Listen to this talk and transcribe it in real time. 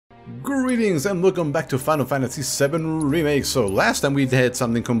Greetings and welcome back to Final Fantasy VII Remake. So last time we did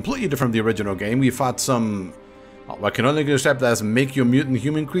something completely different from the original game. We fought some, what can only be described as make-you-mutant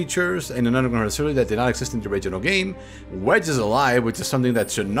human creatures in an underground facility that did not exist in the original game. Wedge is alive, which is something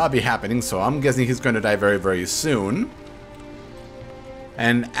that should not be happening, so I'm guessing he's going to die very, very soon.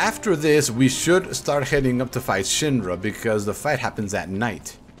 And after this, we should start heading up to fight Shinra, because the fight happens at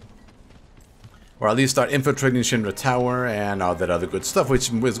night. Or at least start infiltrating Shinra Tower and all that other good stuff,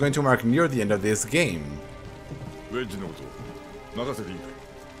 which is going to mark near the end of this game. Wedge のこと、任せていいかい。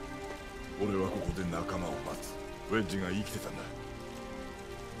俺はここで仲間を待つ。ウェッジが生きてたんだ。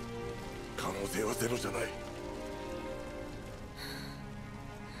可能性はゼロじゃない。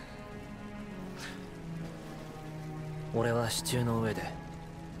俺は支柱の上で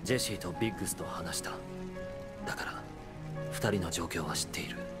ジェシーとビッグスと話した。だから二人の状況は知ってい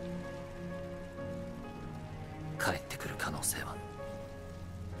る。帰ってくる可能性は。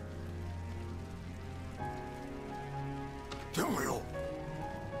でもよ。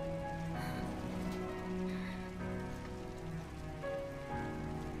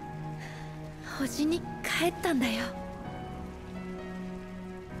星に帰ったんだよ。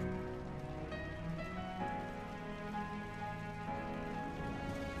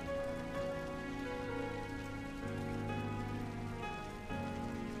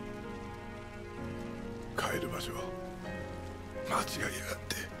帰る場所間違いやがっ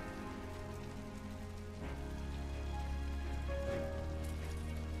て。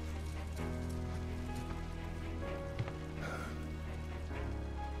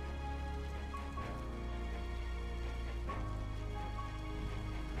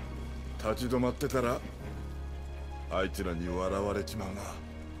立ち止まってたらあいつらに笑われちまうな。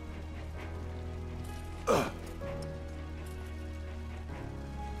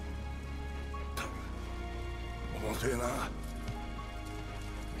重てえな。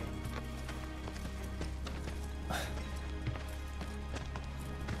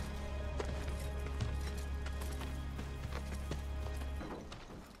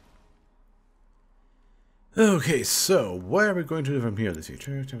Okay, so what are we going to do from here? Let's see.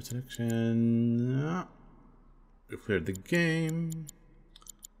 Church of selection. We cleared the game.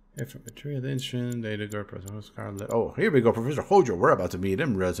 Different material, the instrument, data guard, Professor Scarlet. Oh, here we go, Professor Hojo. We're about to meet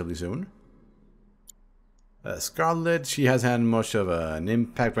him relatively soon. Scarlet, she hasn't had much of an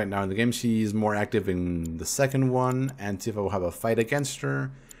impact right now in the game. She's more active in the second one. And Tifa will have a fight against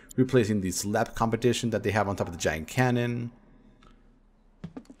her, replacing the slap competition that they have on top of the giant cannon.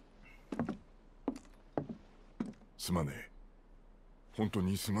 すまねえ。本当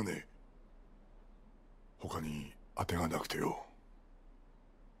にすまねえ。他に当てがなくてよ。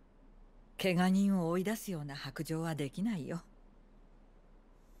怪我人を追い出すような白状はできないよ。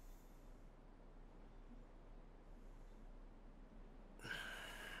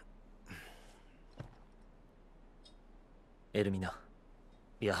エルミナ、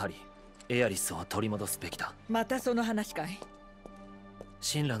やはりエアリスを取り戻すべきだ。またその話かい。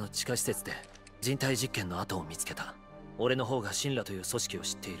神羅の地下施設で人体実験の跡を見つけた。俺の方が神羅という組織を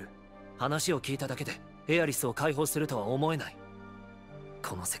知っている。話を聞いただけでエアリスを解放するとは思えない。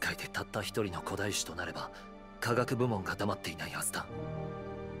この世界でたった一人の古代種となれば科学部門が黙っていないはずだ。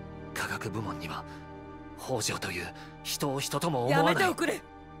科学部門には北条という人を人とも思わない。やめておくれ。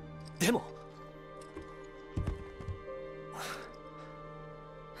でも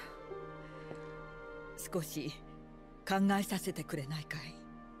少し考えさせてくれないかい。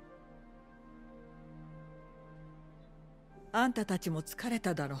あんたたちも疲れ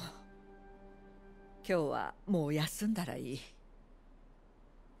ただろう。今日はもう休んだらいい。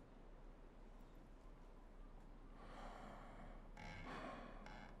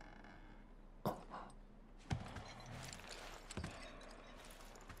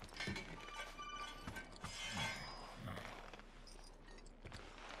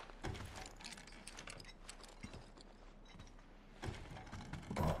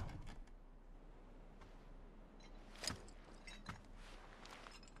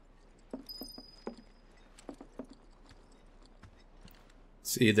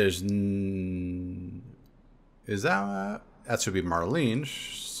See, there's... Is that... That should be Marlene,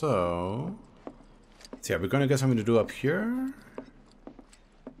 so... So yeah, we're gonna get something to do up here.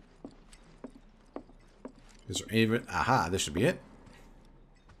 Is there even... Aha, this should be it.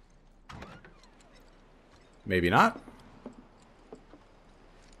 Maybe not.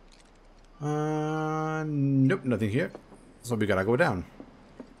 Nope, nothing here. So we gotta go down.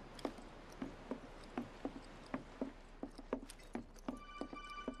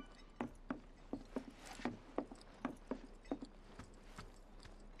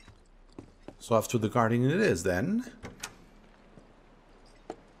 So off to the garden it is then.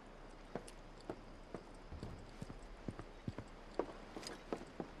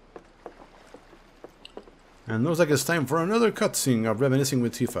 And looks like it's time for another cutscene of reminiscing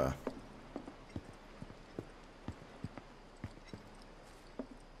with Tifa.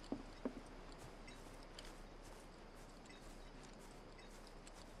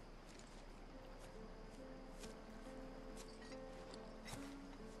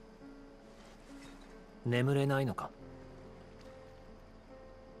眠れないのか。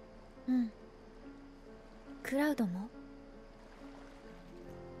うん。クラウドも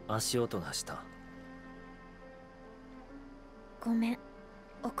足音がした。ごめん、起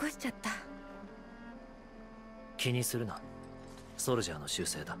こしちゃった。気にするな。ソルジャーの習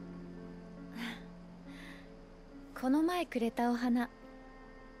性だ。この前くれたお花、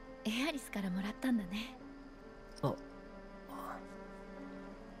エアリスからもらったんだね。あ、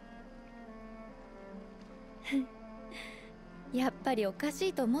やっぱりおかし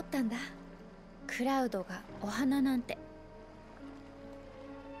いと思ったんだ。クラウドがお花なんて。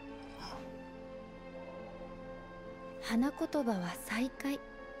花言葉は再会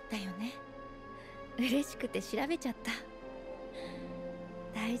だよね。嬉しくて調べちゃった。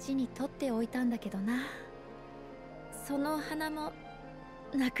大事に取っておいたんだけどな。その花も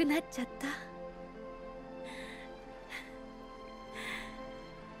なくなっちゃっ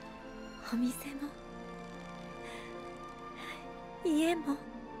た。お店も家も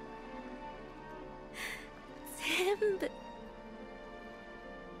全部。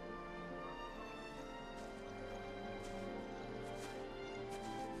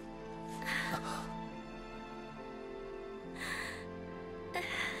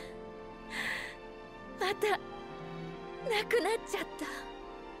またなくなっちゃった。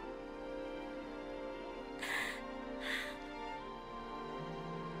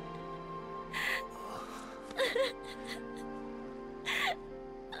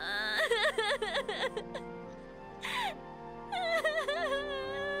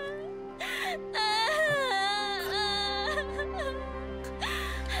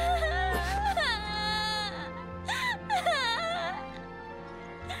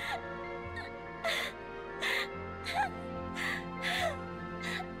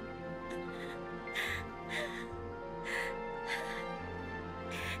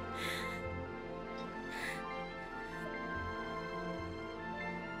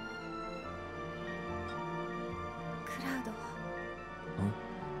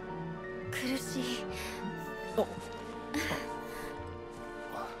苦しい。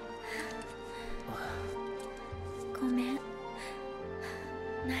ごめん。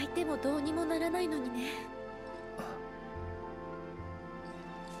泣いてもどうにもならないのにね。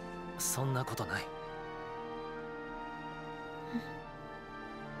そんなことない。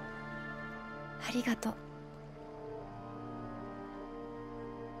ありがとう。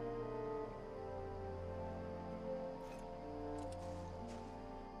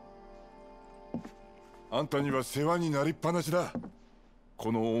あんたには世話になりっぱなしだ。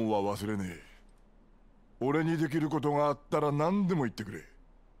この恩は忘れねえ。俺にできることがあったら何でも言ってくれ。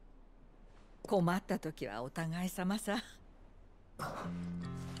困った時はお互い様さ。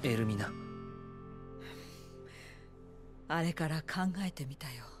エルミナ、あれから考えてみた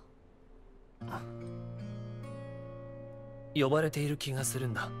よ。呼ばれている気がする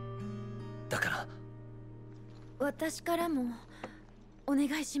んだ。だから私からもお願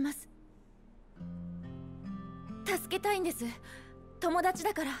いします。助けたいんです。友達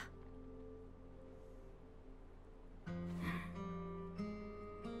だから。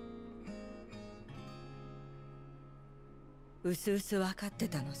うすうす分かって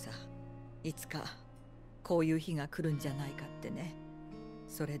たのさ。いつかこういう日が来るんじゃないかってね。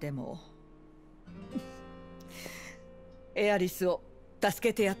それでもエアリスを助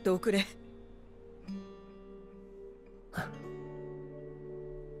けてやっておくれ。父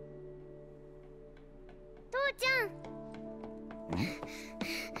ちゃ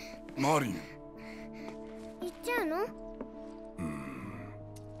ん。マーリン。行っちゃうの？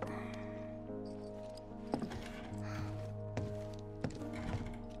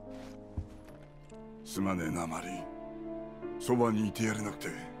すまねえな、マリン。そばにいてやれなくて。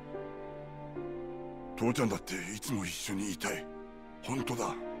父ちゃんだっていつも一緒にいたい。本当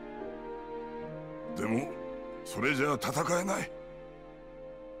だ。でもそれじゃあ戦えない。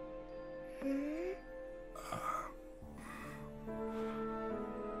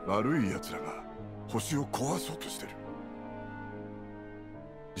悪い奴らが星を壊そうとしてる。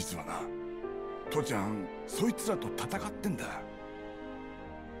実はな、父ちゃんそいつらと戦ってんだ。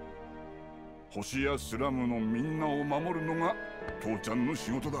星やスラムのみんなを守るのが父ちゃんの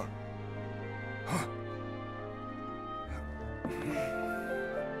仕事だ。は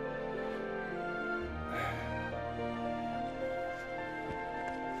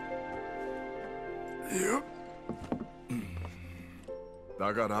っ。いや。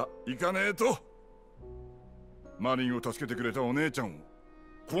だから行かねえと。マリンを助けてくれたお姉ちゃんを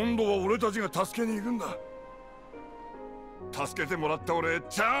今度は俺たちが助けに行くんだ。助けてもらった俺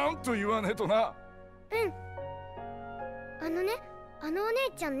ちゃんと言わねえとな。うん。あのね、あのお姉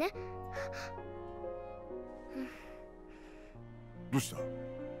ちゃんね。どうした？う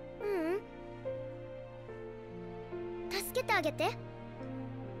うん。助けてあげて。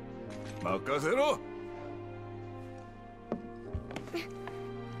任せろ。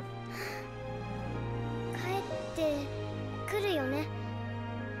帰ってくるよね。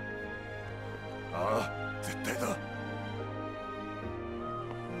ああ、絶対だ。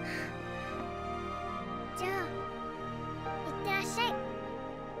じゃあ、いってらっしゃい。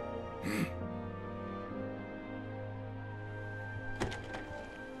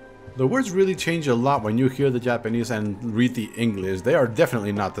The words really change a lot when you hear the Japanese and read the English. They are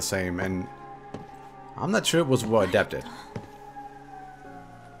definitely not the same, and I'm not sure it was well adapted.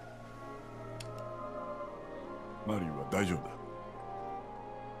 マリンは大丈夫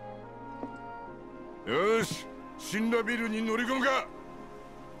だ。よし、死んだビルに乗り込むか。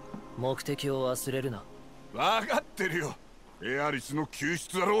目的を忘れるな。分かってるよ。エアリスの救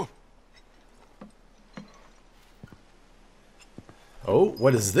出だろう。Oh,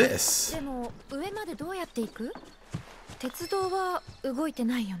 what is this? でも上までどうやって行く？鉄道は動いて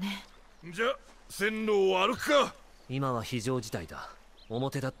ないよね。じゃあ線路を歩くか。今は非常事態だ。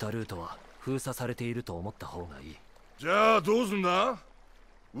表だったルートは封鎖されていると思った方がいい。じゃあどうすんだ？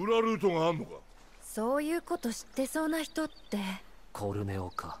裏ルートがあんのか？そういうこと知ってそうな人って。コルネオ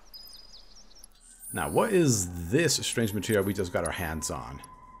か。Now, what is this strange material we just got our hands on?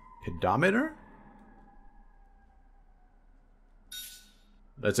 Pedometer?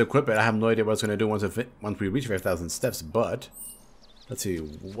 Let's equip it. I have no idea what it's going to do once we reach 5,000 steps, but let's see.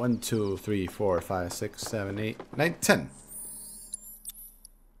 1, 2, 3, 4, 5, 6, 7, 8, 9, 10.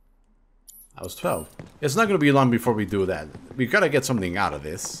 That was 12. It's not going to be long before we do that. We got to get something out of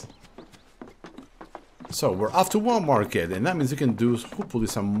this. So, we're off to Wall Market, and that means we can do, hopefully,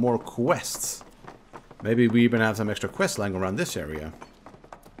 some more quests. Maybe we even have some extra quests lying around this area.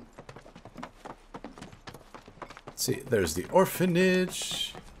 Let's see, there's the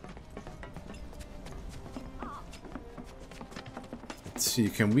orphanage. Let's see,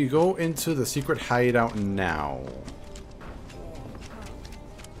 can we go into the secret hideout now?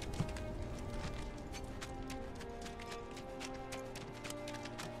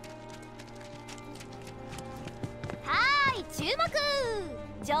 Hi, 注目。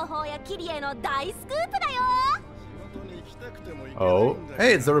情報やキリエの大スクープだよ。 Oh,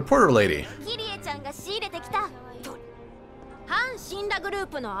 hey, it's the reporter lady. キリエちゃんが仕入れてきた反死んだグルー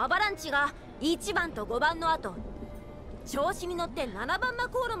プのアバランチが1番と5番の後調子に乗って7番マ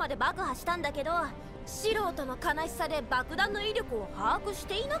コールまで爆破したんだけど素人の悲しさで爆弾の威力を把握し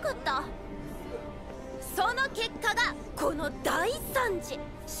ていなかった。その結果がこの大惨事。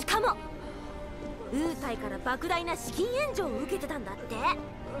しかもウータイから莫大な資金援助を受けてたんだって。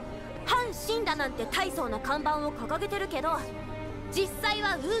反死んだなんて大層な看板を掲げてるけど実際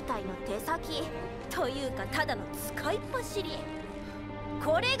はウータイの手先というかただの使いっ走り。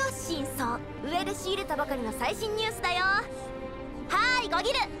これが真相。上で仕入れたばかりの最新ニュースだよ。はーい、5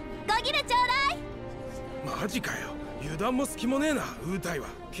ギルちょうだい。マジかよ。油断も隙もねえな、ウータイは。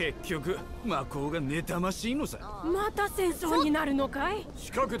結局魔法が妬ましいのさ。また戦争になるのかい？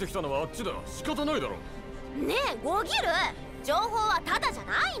仕掛けてきたのはあっちだ。仕方ないだろ。ねえ5ギル、情報はただじゃ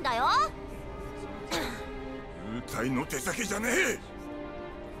ないんだよ。ウータイの手先じゃねえ。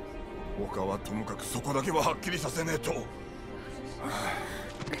他はともかくそこだけははっきりさせねえと。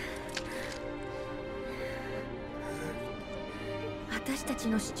私たち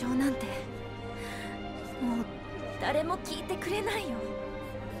の主張なんてもう誰も聞いてくれないよ。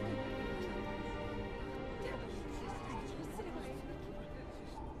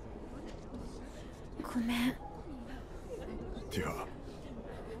ごめん。ティファ、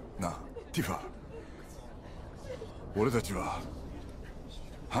なあティファ、俺たちは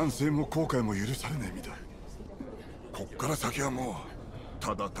反省も後悔も許されない身だ。こっから先はもう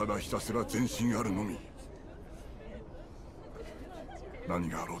ただただひたすら前進あるのみ。何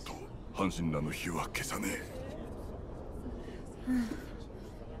があろうと阪神らの火は消さね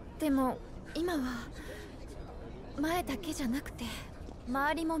え。でも今は前だけじゃなくて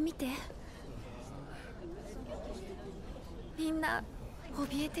周りも見て。みんな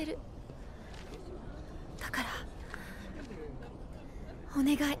怯えてる。だからお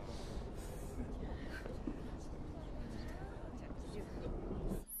願い。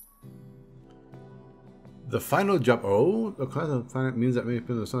The final jump. Oh, the class of planet means that many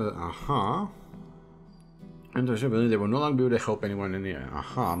people. Uh-huh. They will no longer be able to help anyone in here.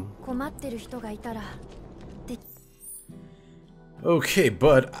 Okay,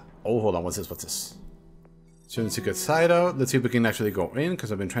 but... Oh, hold on. What's this? What's this? Shouldn't secret side out. Let's see if we can actually go in,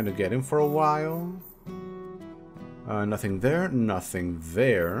 because I've been trying to get in for a while. Nothing there. Nothing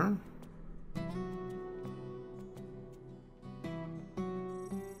there.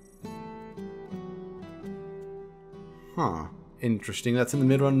 Huh. Interesting. That's in the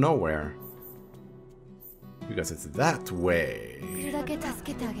middle of nowhere. Because it's that way.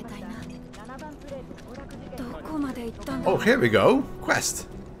 Oh, here we go. Quest.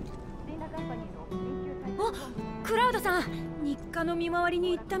 クラウドさん、日課の見回り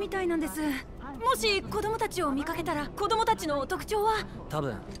に行ったみたいなんです。もし子供たちを見かけたら、子供たちの特徴は？多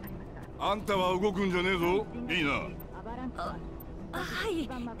分。あんたは動くんじゃねえぞ。いいな。はい、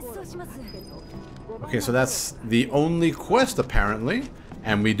そうします。 Okay, so that's the only quest apparently,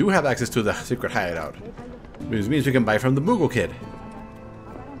 and we do have access to the secret hideout, which means we can buy from the Moogle Kid.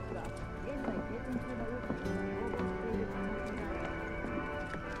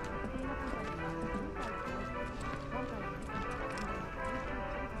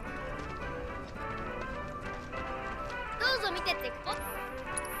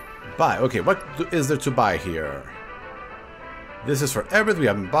 Buy. Okay, what is there to buy here? This is for everything. We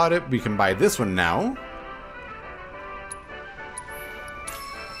haven't bought it. We can buy this one now.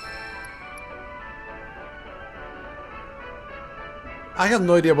 I have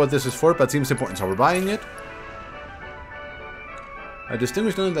no idea what this is for, but it seems important, so we're buying it. A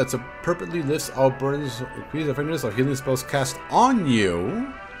distinguished knowledge that's perfectly lifts all burdens, increase the effectiveness of healing spells cast on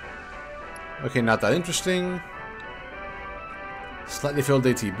you. Okay, not that interesting. Slightly filled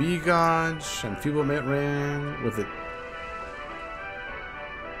ATB gauge, enfeeblement ring with it.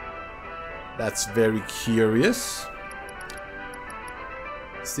 That's very curious.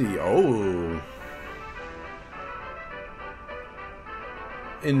 Let's see, oh.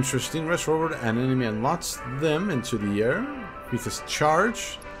 Interesting. Rush forward, an enemy unlocks them into the air. With this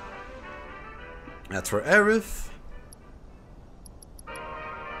charge. That's for Aerith.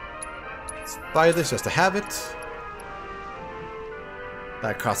 Let's buy this just to have it.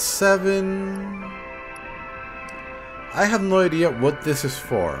 That costs 7. I have no idea what this is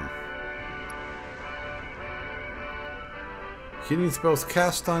for. Healing spells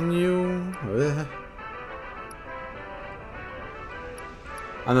cast on you.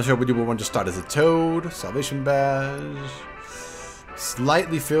 I'm not sure what you would want to start as a toad. Salvation badge.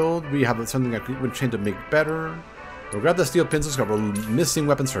 Slightly filled. We have something that we would train to make better. We'll grab the steel pincers because we're missing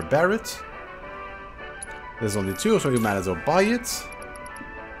weapons for Barrett. There's only 2, so we might as well buy it.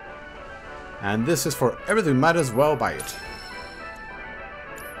 And this is for everything. We might as well buy it.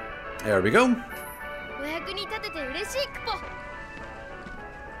 There we go.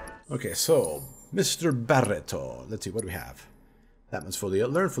 Okay, so Mr. Barreto. Let's see what do we have. That one's fully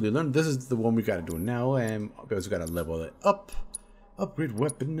learned. This is the one we gotta do now, and because we gotta level it up. Upgrade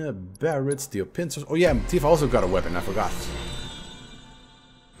weapon, Barrett, steel pincers. Oh yeah, Tifa also got a weapon, I forgot.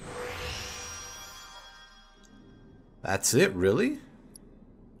 That's it, really?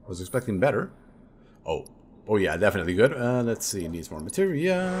 I was expecting better. Oh yeah, definitely good. Let's see, needs more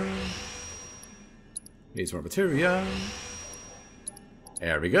materia. Needs more materia.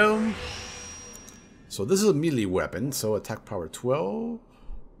 There we go. So this is a melee weapon, so attack power 12.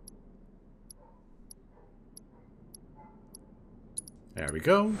 There we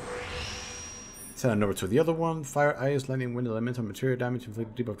go. Send it over to the other one. Fire, ice, lightning, wind, elemental, material damage,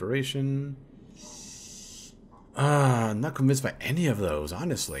 inflict debuff duration. Not convinced by any of those,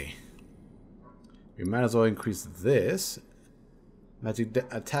 honestly. We might as well increase this. Magic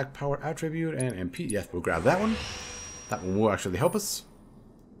attack power attribute and MP. Yes, we'll grab that one. That one will actually help us.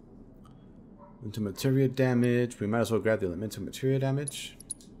 Into materia damage. We might as well grab the elemental materia damage.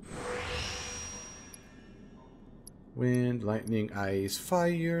 Wind, lightning, ice,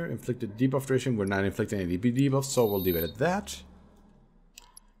 fire. Inflicted debuff duration. We're not inflicting any debuffs, so we'll leave it at that.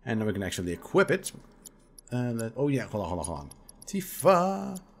 And then we can actually equip it. Oh yeah, hold on.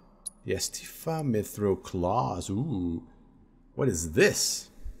 Tifa. Yes, Tifa. Mithril claws. Ooh. What is this?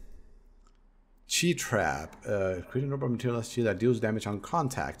 Chi trap. Create an orb of material chi that deals damage on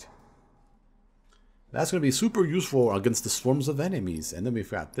contact. That's going to be super useful against the swarms of enemies. And then we've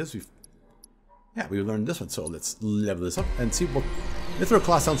got this. We learned this one. So let's level this up and see what... Mithril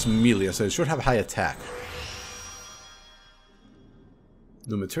claw sounds melee, so it should have high attack.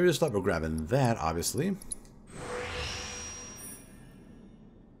 No material slot. We're grabbing that, obviously.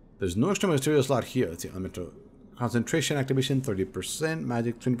 There's no extra material slot here. Let's see. Elemental concentration activation 30%.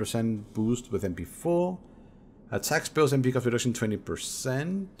 Magic 20% boost with MP full. Attack spells MP cost reduction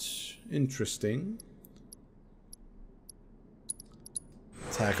 20%. Interesting.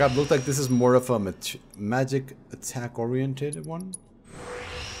 Attack up. Looks like this is more of a magic attack oriented one.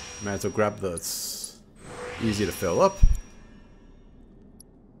 Might as well grab the. It's easy to fill up.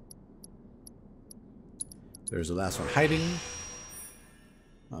 There's the last one hiding.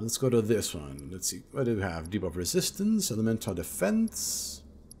 Now let's go to this one. Let's see. What do we have? Debuff resistance, elemental defense.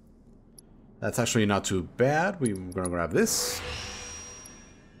 That's actually not too bad. We're gonna grab this.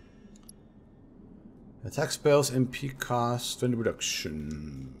 Attack spells, MP cost, 20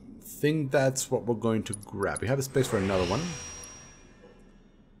 reduction. Think that's what we're going to grab. We have a space for another one.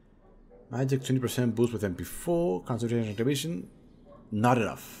 Magic 20% boost with MP4. Concentration activation. Not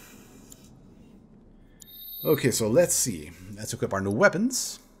enough. Okay, so let's see. Let's equip our new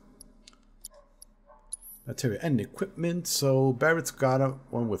weapons. Material and equipment. So Barrett's got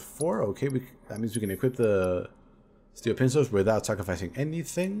one with 4. Okay, that means we can equip the steel pincers without sacrificing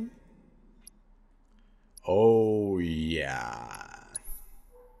anything. Oh, yeah.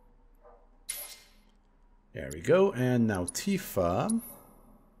 There we go. And now Tifa.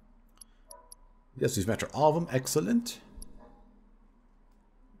 Yes, these match all of them. Excellent.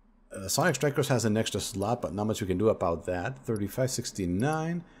 Sonic Strikers has an extra slot, but not much we can do about that.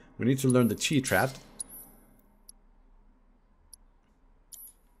 3569. We need to learn the Chi Trap.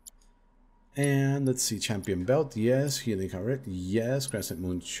 And let's see, Champion Belt, yes. Healing Correct, yes. Crescent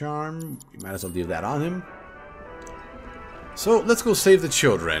Moon Charm, you might as well leave that on him. So let's go save the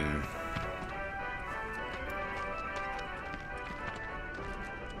children.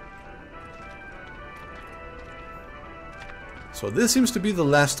 So this seems to be the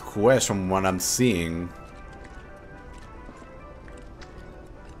last quest from what I'm seeing.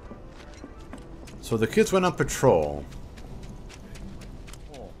 So the kids went on patrol.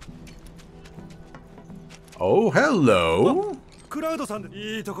 Oh, hello. クラウドさん、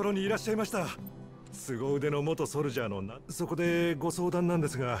いいところにいらっしゃいました。凄腕の元ソルジャーのそこでご相談なんで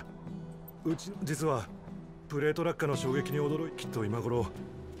すが、うち実はプレート落下の衝撃に驚い、きっと今頃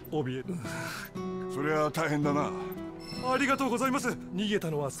怯え。そりゃ大変だな。ありがとうございます。逃げ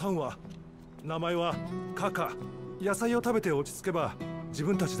たのは3羽。名前はカカ。野菜を食べて落ち着けば自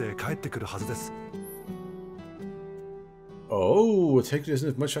分たちで帰ってくるはずです。Oh, take this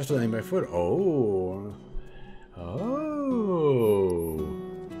much faster than my foot. Oh. Oh.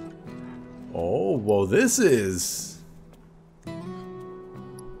 Oh, well, this is.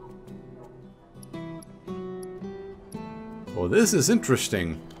 Well, this is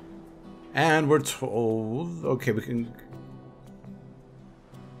interesting. And we're told. Okay, we can.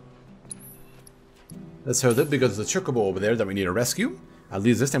 Let's hold it because there's a chocobo over there that we need to rescue. At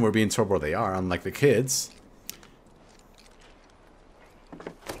least this time we're being told where they are, unlike the kids.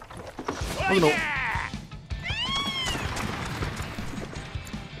 Oh no.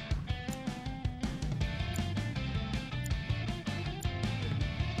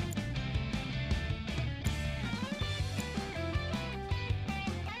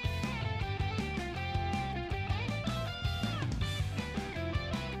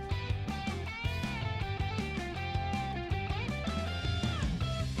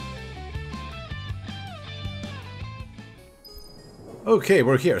 Okay,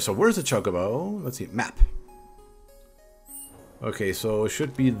 we're here. So where's the chocobo? Let's see. Map. Okay, so it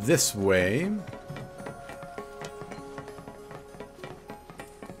should be this way.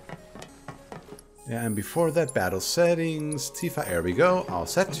 Yeah, and before that, battle settings. Tifa, there we go. All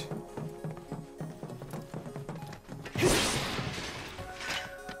set.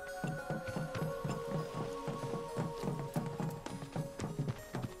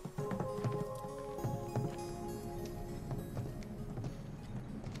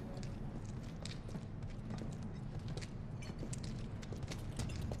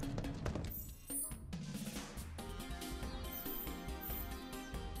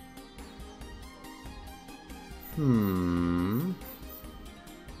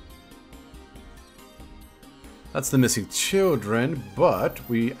 That's the missing children, but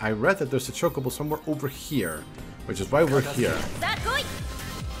I read that there's a chocobo somewhere over here, which is why we're here.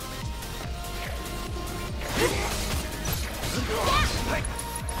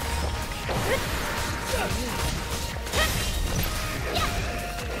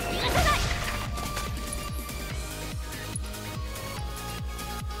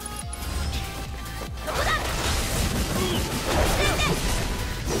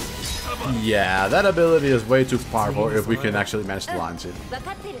 Yeah, that ability is way too powerful if we can actually manage to launch it.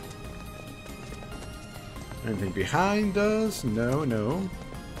 Anything behind us? No, no.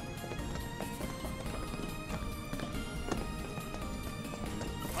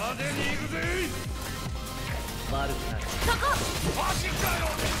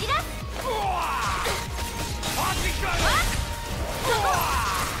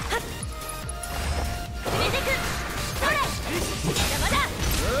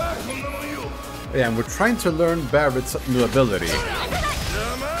 Yeah, and we're trying to learn Barrett's new ability.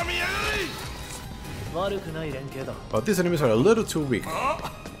 But these enemies are a little too weak.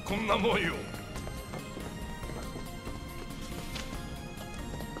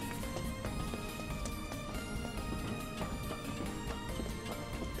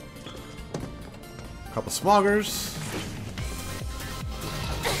 Couple smoggers.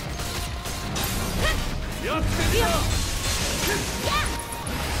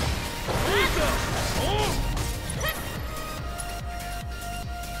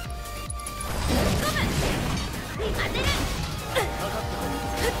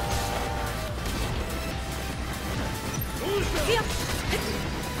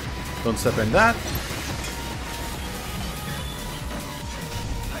 Don't step in that.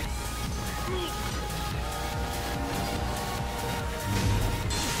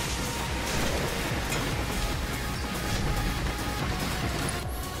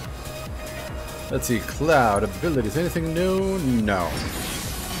 Let's see, Cloud abilities. Anything new? No.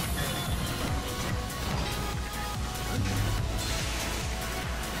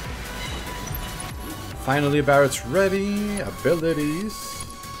 Finally, Barrett's ready. Abilities.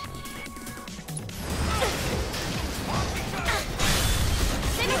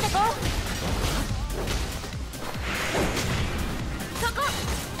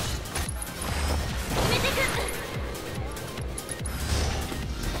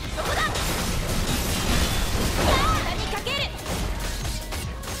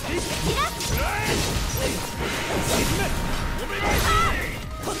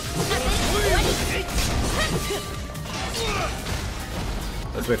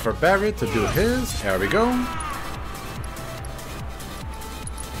 Let's wait for Barrett to do his. There we go.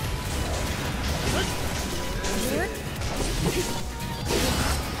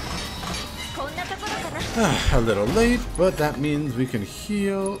 A little late, but that means we can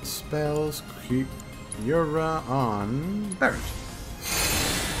heal spells, keep Yura on Barrett.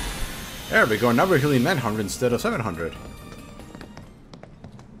 There we go, now we're healing 900 instead of 700.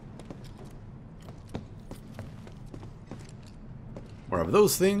 More of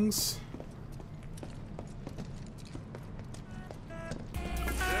those things.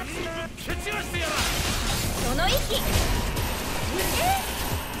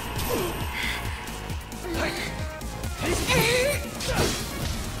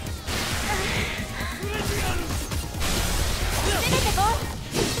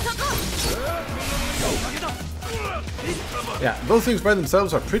 Yeah, those things by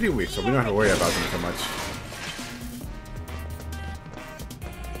themselves are pretty weak, so we don't have to worry about them so much.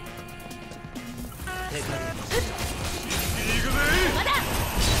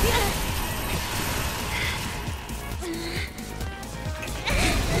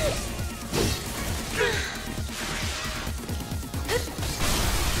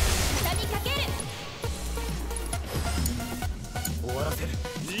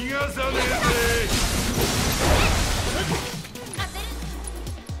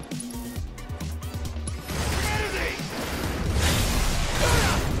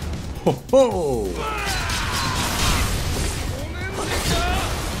 Ho ho!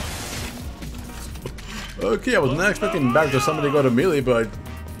 Okay, I was not expecting back to somebody to go to melee, but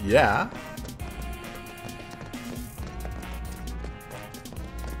yeah.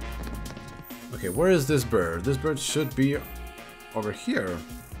 Okay, where is this bird? This bird should be over here.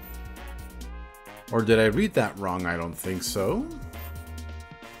 Or did I read that wrong? I don't think so.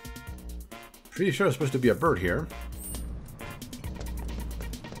 Pretty sure it's supposed to be a bird here.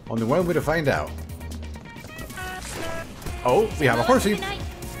 Only one way to find out. Oh, we have a horsey.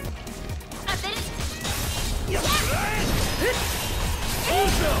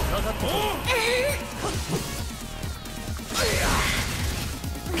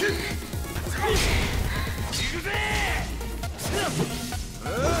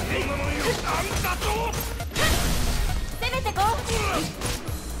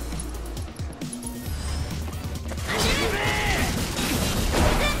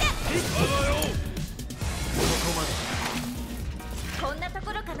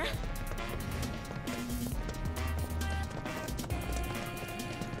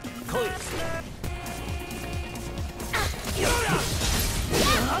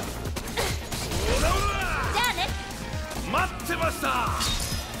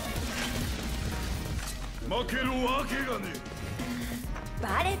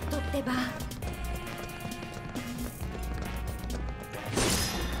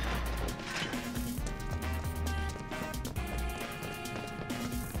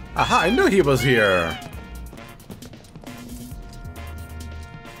 Aha, I knew he was here.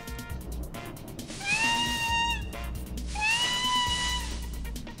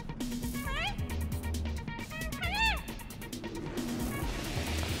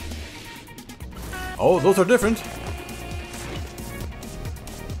 Oh, those are different.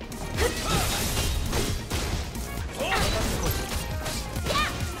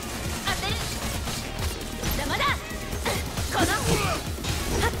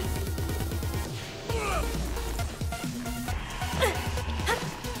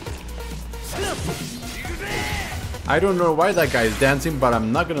 I don't know why that guy is dancing, but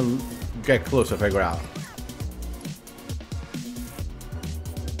I'm not gonna get close to figure out.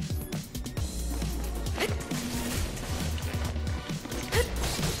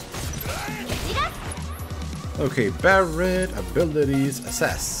 Okay, Barret, abilities,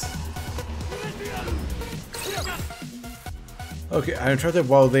 assess. Okay, I interrupted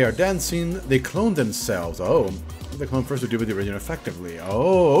while they are dancing. They clone themselves. Oh, the clone first to deal with the original effectively.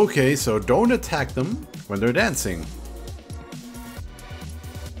 Oh, okay, so don't attack them when they're dancing.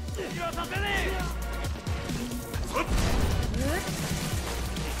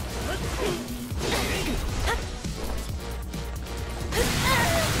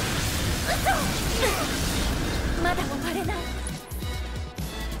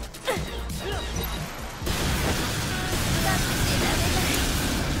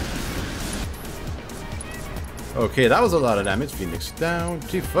 Okay, that was a lot of damage. Phoenix down,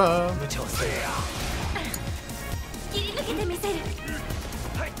 Tifa.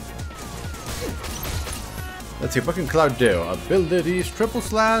 Let's see, what can Cloud do? Abilities, triple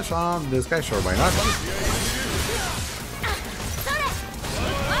slash on this guy, sure, why not?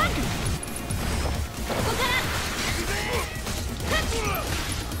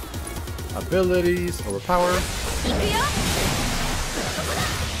 Abilities, overpower.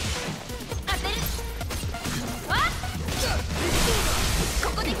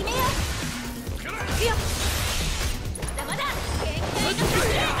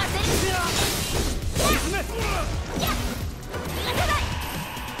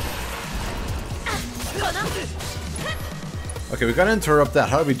 Okay, we gotta interrupt that.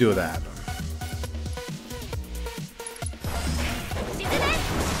 How do we do that?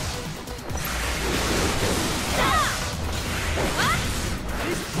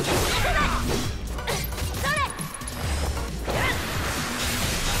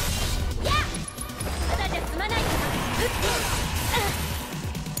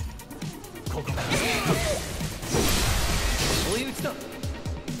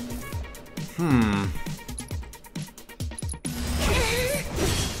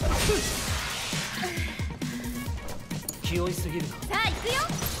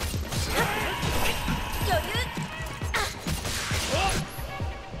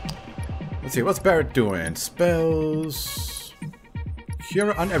 Let's see, what's Barret doing? Spells...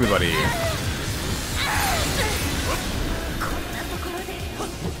 Cure on everybody.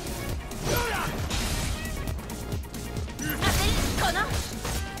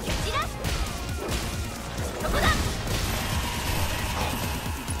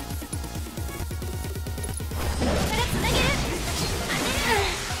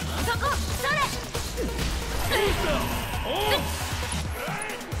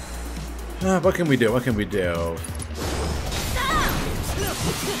 What can we do? What can we do?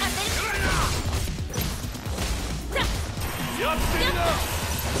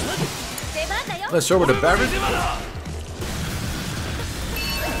 Let's show over to Barret.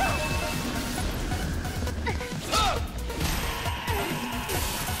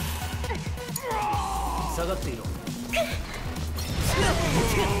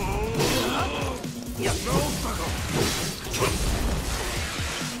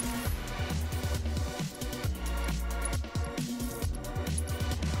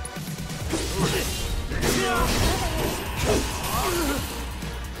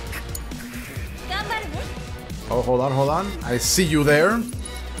 Oh, hold on, hold on. I see you there.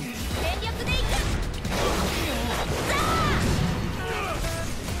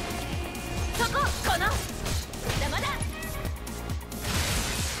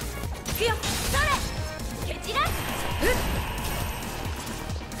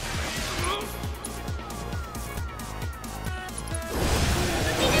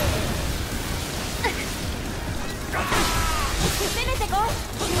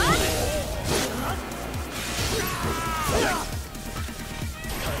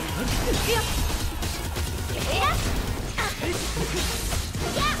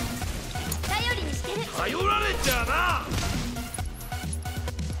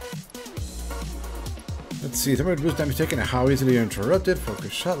 Let's see, temporary boost damage taken and how easily you're interrupted.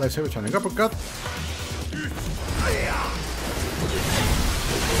 Focus shot, lifesaver, turning uppercut.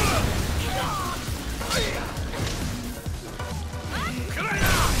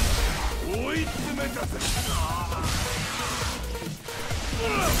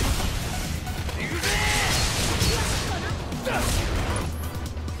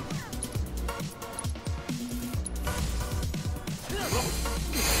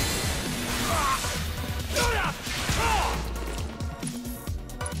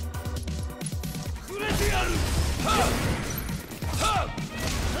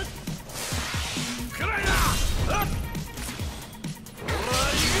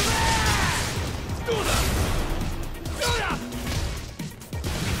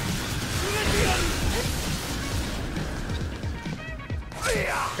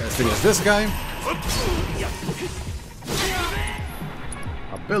 finish this guy.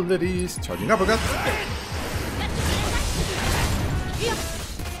 Abilities, charging uppercut.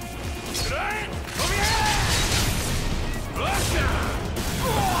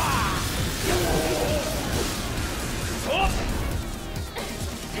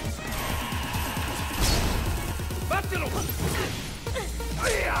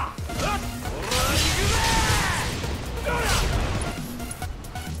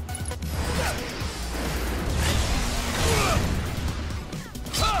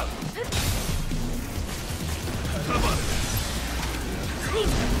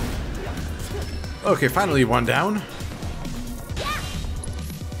 Okay, finally one down.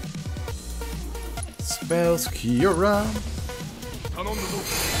 Spells Kiora.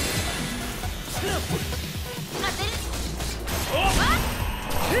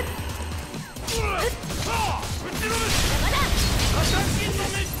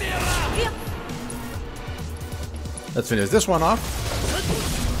 Let's finish this one off.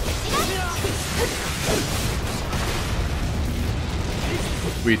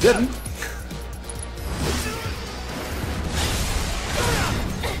 We didn't.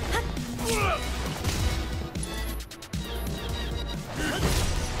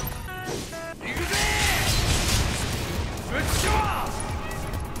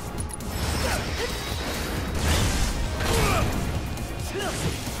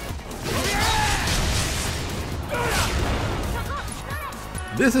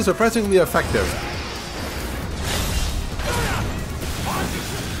 This is surprisingly effective.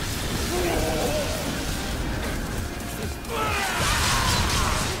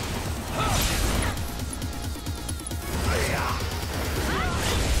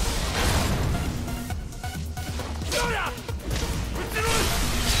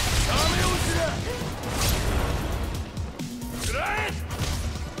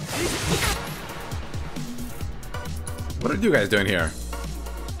 What are you guys doing here?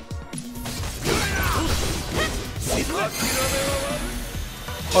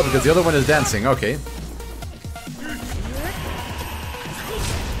 Oh, because the other one is dancing, okay.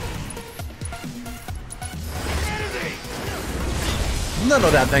 None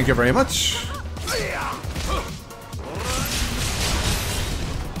of that, thank you very much.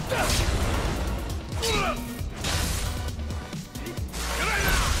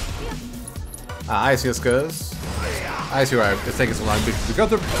 I see, cuz. I see why it's taking so long.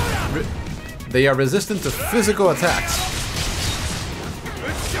 Because they are resistant to physical attacks.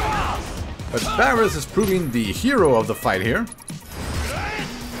 But Barris is proving the hero of the fight here.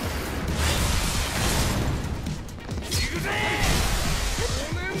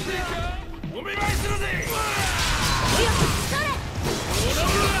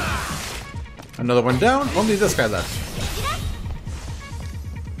 Another one down, only this guy left.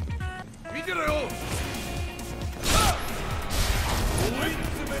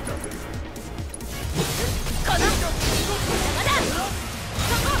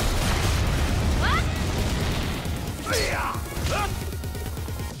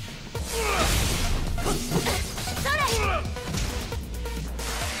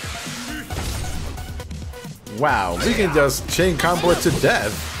 Wow, we can just chain combo it to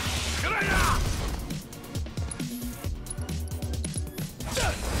death.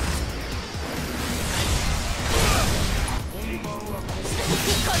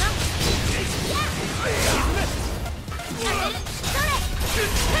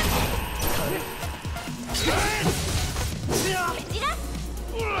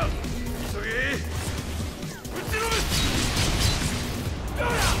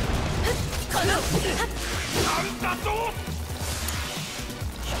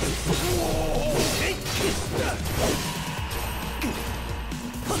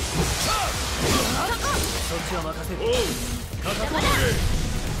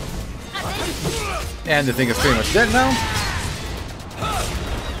 And the thing is pretty much dead now.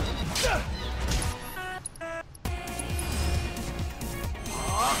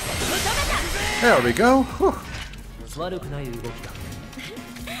 There we go. Whew.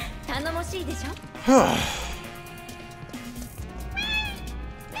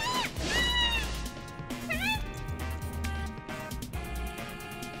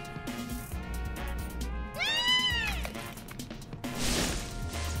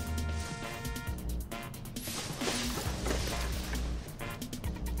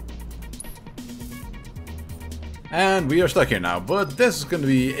 And we are stuck here now, but this is going to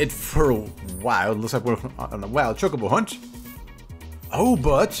be it for a while. Looks like we're on a wild chocobo hunt. Oh,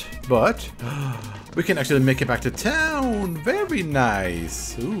 but we can actually make it back to town. Very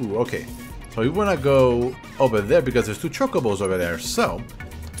nice. Ooh, okay. So we want to go over there because there's two chocobos over there. So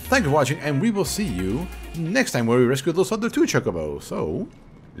thank you for watching, and we will see you next time where we rescue those other 2 chocobos. So,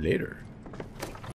 later.